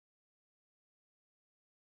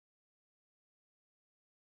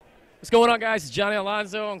What's going on, guys? It's Johnny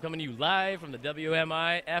Alonso. I'm coming to you live from the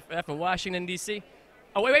WMIFF in Washington, D.C.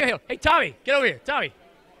 Oh, wait. Hey, Tommy, get over here. Tommy.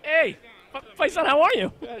 Hey, Paisan, how are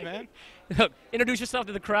you? Good, man. Introduce yourself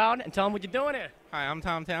to the crowd and tell them what you're doing here. Hi, I'm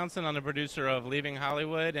Tom Townsend. I'm the producer of Leaving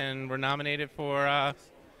Hollywood, and we're nominated for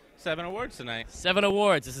 7 awards tonight. 7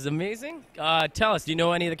 awards. This is amazing. Tell us, do you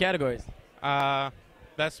know any of the categories?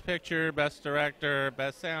 Best Picture, Best Director,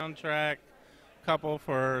 Best Soundtrack, couple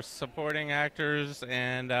for supporting actors,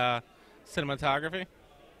 and cinematography.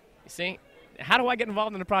 You see, how do I get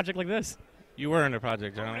involved in a project like this? You were in the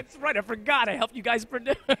project, Johnny. That's right. I forgot. I helped you guys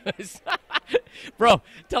produce. Bro,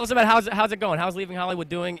 tell us about how's it going? How's Leaving Hollywood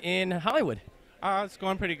doing in Hollywood? It's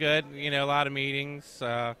going pretty good. You know, a lot of meetings,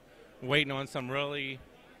 waiting on some really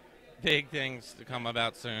big things to come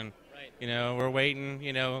about soon. Right. You know, we're waiting,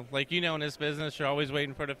 you know, like in this business, you're always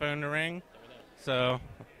waiting for the phone to ring. So,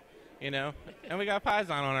 you know, and we got Paisan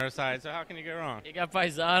on our side, so how can you go wrong? You got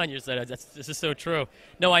Paisan on your side. This is so true.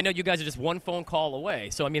 No, I know you guys are just one phone call away.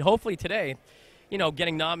 So, I mean, hopefully today, you know,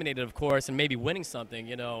 getting nominated, of course, and maybe winning something,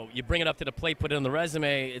 you know, you bring it up to the plate, put it on the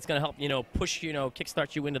resume, it's going to help, you know, push, you know,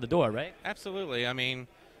 kickstart you into the door, right? Absolutely. I mean,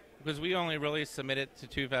 because we only really submitted to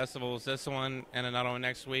 2 festivals, this one and another one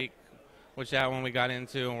next week, which that one we got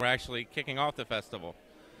into, and we're actually kicking off the festival.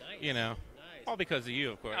 Nice. You know. All because of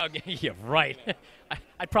you, of course. Oh, yeah, right.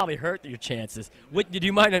 I'd probably hurt your chances. Did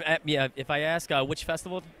you mind if I ask which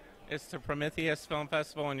festival? It's the Prometheus Film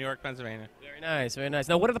Festival in New York, Pennsylvania. Very nice, very nice.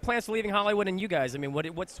 Now, what are the plans for Leaving Hollywood and you guys? I mean,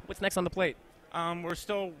 what's next on the plate? We're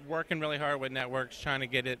still working really hard with networks, trying to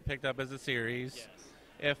get it picked up as a series. Yes.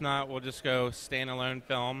 If not, we'll just go standalone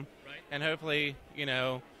film. Right. And hopefully, you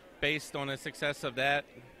know, based on the success of that,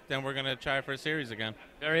 then we're going to try for a series again.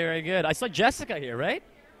 Very, very good. I saw Jessica here, right?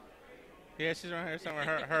 Yeah, she's around here somewhere.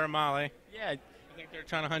 Her and Molly. Yeah. I think they're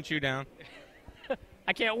trying to hunt you down.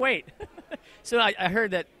 I can't wait. So I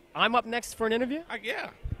heard that I'm up next for an interview? Yeah.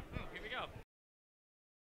 Oh, here we go.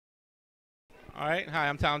 All right. Hi,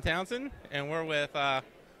 I'm Tom Townsend, and we're with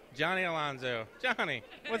Johnny Alonso. Johnny,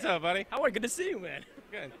 what's up, buddy? How are you? Good to see you, man.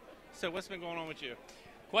 Good. So what's been going on with you?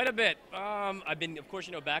 Quite a bit. I've been, of course,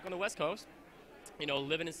 you know, back on the West Coast, you know,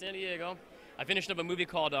 living in San Diego. I finished up a movie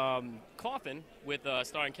called Coffin with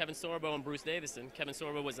starring Kevin Sorbo and Bruce Davison. Kevin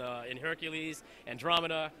Sorbo was in Hercules,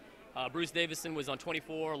 Andromeda. Bruce Davison was on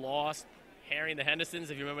 24, Lost, Harry and the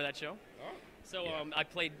Hendersons, if you remember that show. Oh. So I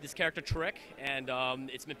played this character Trick, and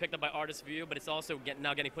it's been picked up by Artist View, but it's also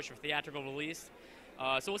now getting pushed for theatrical release.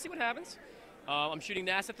 So we'll see what happens. I'm shooting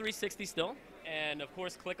NASA 360 still, and of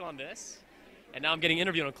course Click on This. And now I'm getting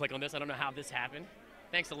interviewed on Click on This. I don't know how this happened.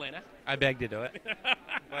 Thanks, Elena. I beg to do it.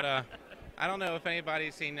 But I don't know if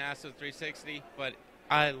anybody's seen NASA 360, but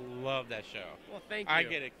I love that show. Well, thank you. I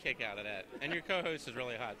get a kick out of that. And your co-host is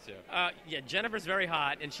really hot, too. Yeah, Jennifer's very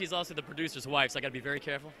hot, and she's also the producer's wife, so I got to be very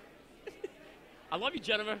careful. I love you,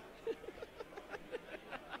 Jennifer.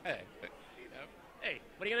 Hey. Hey,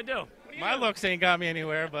 what are you going to do? My looks ain't got me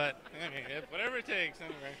anywhere, but I mean, whatever it takes.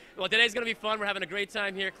 Anyway. Well, today's going to be fun. We're having a great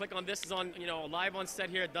time here. Click on This is on, you know, live on set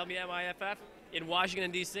here at WMIFF in Washington,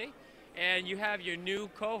 D.C. And you have your new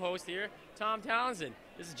co-host here, Tom Townsend.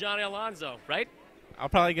 This is Johnny Alonso, right? I'll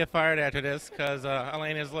probably get fired after this because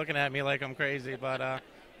Elena's looking at me like I'm crazy. But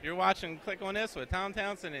you're watching Click on This with Tom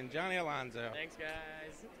Townsend and Johnny Alonso. Thanks,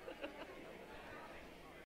 guys.